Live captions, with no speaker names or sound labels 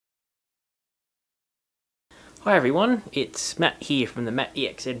Hi everyone, it's Matt here from the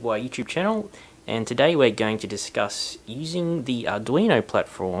MattExzy YouTube channel, and today we're going to discuss using the Arduino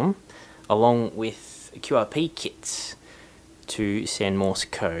platform along with QRP kits to send Morse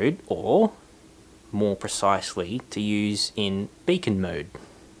code, or more precisely to use in beacon mode.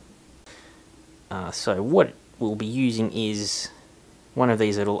 So what we'll be using is one of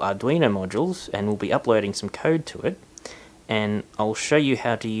these little Arduino modules, and we'll be uploading some code to it, and I'll show you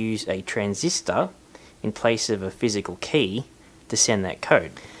how to use a transistor in place of a physical key to send that code.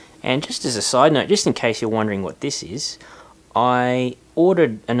 And just as a side note, just in case you're wondering what this is, I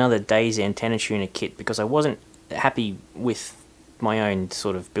ordered another Daisy antenna tuner kit because I wasn't happy with my own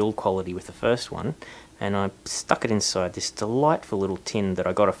sort of build quality with the first one, and I stuck it inside this delightful little tin that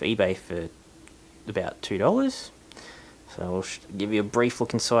I got off eBay for about $2. So I'll give you a brief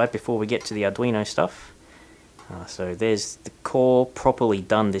look inside before we get to the Arduino stuff. So there's the core, properly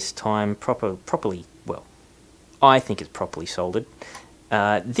done this time, properly, well, I think it's properly soldered.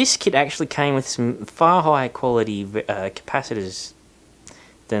 This kit actually came with some far higher quality capacitors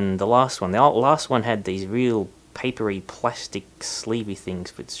than the last one. The last one had these real papery plastic sleevey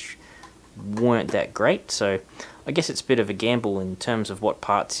things which weren't that great, so I guess it's a bit of a gamble in terms of what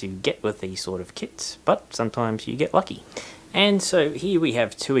parts you get with these sort of kits, but sometimes you get lucky. And so here we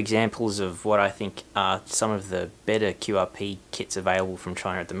have two examples of what I think are some of the better QRP kits available from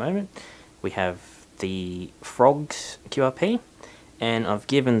China at the moment. We have the Frogs QRP, and I've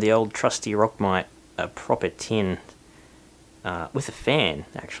given the old trusty Rockmite a proper tin with a fan,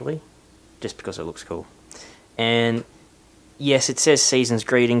 actually, just because it looks cool. And yes, it says Season's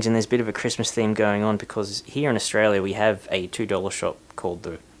Greetings, and there's a bit of a Christmas theme going on because here in Australia we have a $2 shop called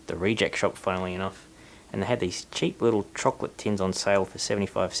the Reject Shop, funnily enough. And they had these cheap little chocolate tins on sale for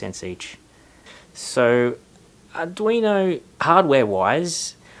 75 cents each. So Arduino,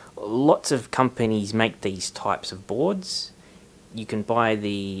 hardware-wise, lots of companies make these types of boards. You can buy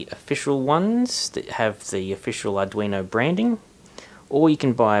the official ones that have the official Arduino branding, or you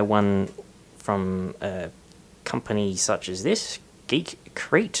can buy one from a company such as this,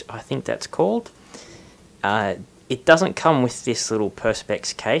 Geekcrete, I think that's called. It doesn't come with this little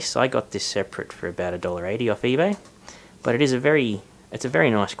Perspex case. I got this separate for about $1.80 off eBay, but it's a very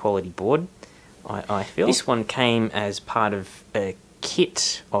nice quality board, I feel. This one came as part of a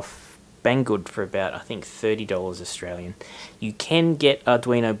kit off Banggood for about, I think, $30 Australian. You can get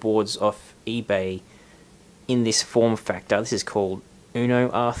Arduino boards off eBay in this form factor. This is called Uno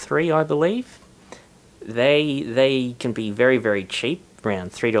R3, I believe. They can be very, very cheap,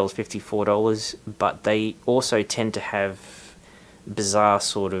 around $3.50, $4, but they also tend to have bizarre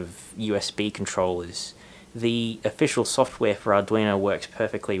sort of USB controllers. The official software for Arduino works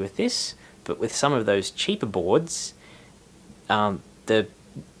perfectly with this, but with some of those cheaper boards, the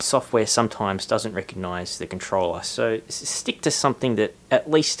software sometimes doesn't recognize the controller. So stick to something that at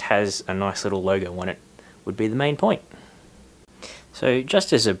least has a nice little logo on it would be the main point. So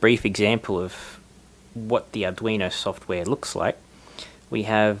just as a brief example of what the Arduino software looks like, we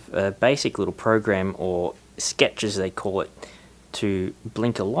have a basic little program, or sketch as they call it, to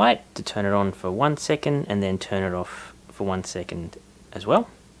blink a light, to turn it on for 1 second and then turn it off for 1 second as well.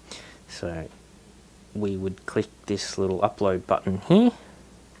 So we would click this little upload button here,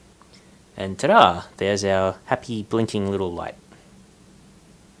 and ta-da! There's our happy blinking little light.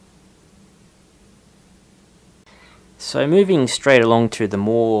 So moving straight along to the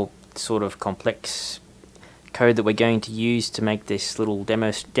more sort of complex code that we're going to use to make this little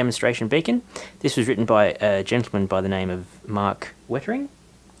demonstration beacon. This was written by a gentleman by the name of Mark VandeWettering,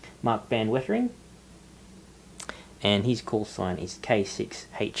 and his call sign is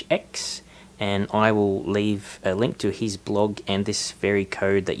K6HX, and I will leave a link to his blog and this very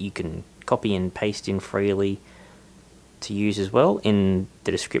code that you can copy and paste in freely to use as well in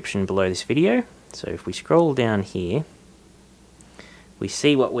the description below this video. So if we scroll down here, we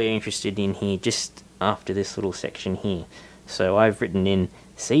see what we're interested in here just after this little section here. So I've written in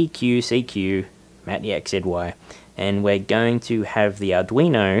CQ MattExzy, and we're going to have the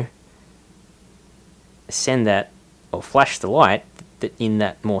Arduino send that, or flash the light in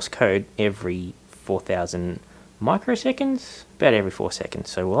that Morse code every 4,000 microseconds, about every 4 seconds.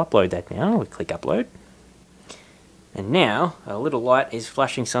 So we'll upload that now. We click upload, and now our little light is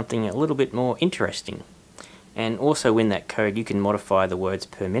flashing something a little bit more interesting. And also in that code you can modify the words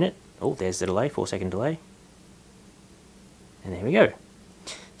per minute. Oh, there's the delay, 4-second delay. And there we go.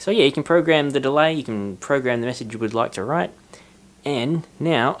 So yeah, you can program the delay, you can program the message you would like to write. And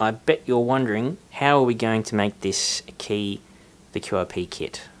now I bet you're wondering, how are we going to make this key the QRP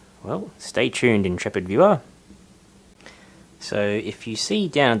kit? Well, stay tuned, intrepid viewer. So if you see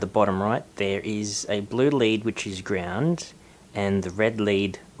down at the bottom right, there is a blue lead which is ground, and the red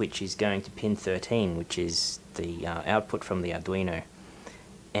lead which is going to pin 13, which is the output from the Arduino.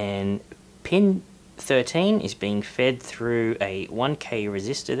 And pin 13 is being fed through a 1K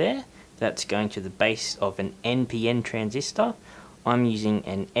resistor there. That's going to the base of an NPN transistor. I'm using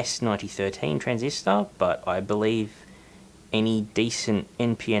an S9013 transistor, but I believe any decent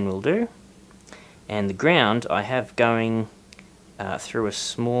NPN will do. And the ground I have going through a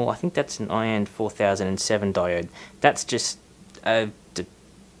small, I think that's an IN 4007 diode. That's just to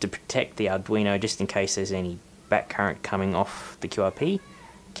protect the Arduino, just in case there's any back current coming off the QRP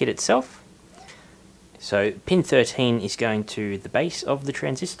kit itself. So pin 13 is going to the base of the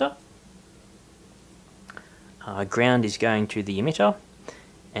transistor. Ground is going to the emitter,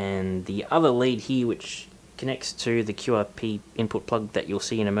 and the other lead here, which connects to the QRP input plug that you'll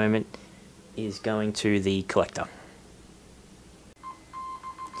see in a moment, is going to the collector.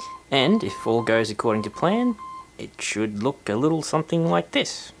 And if all goes according to plan, it should look a little something like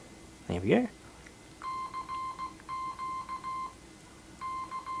this. There we go.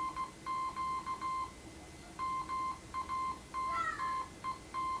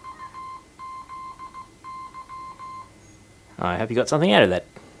 I hope you got something out of that.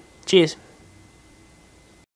 Cheers.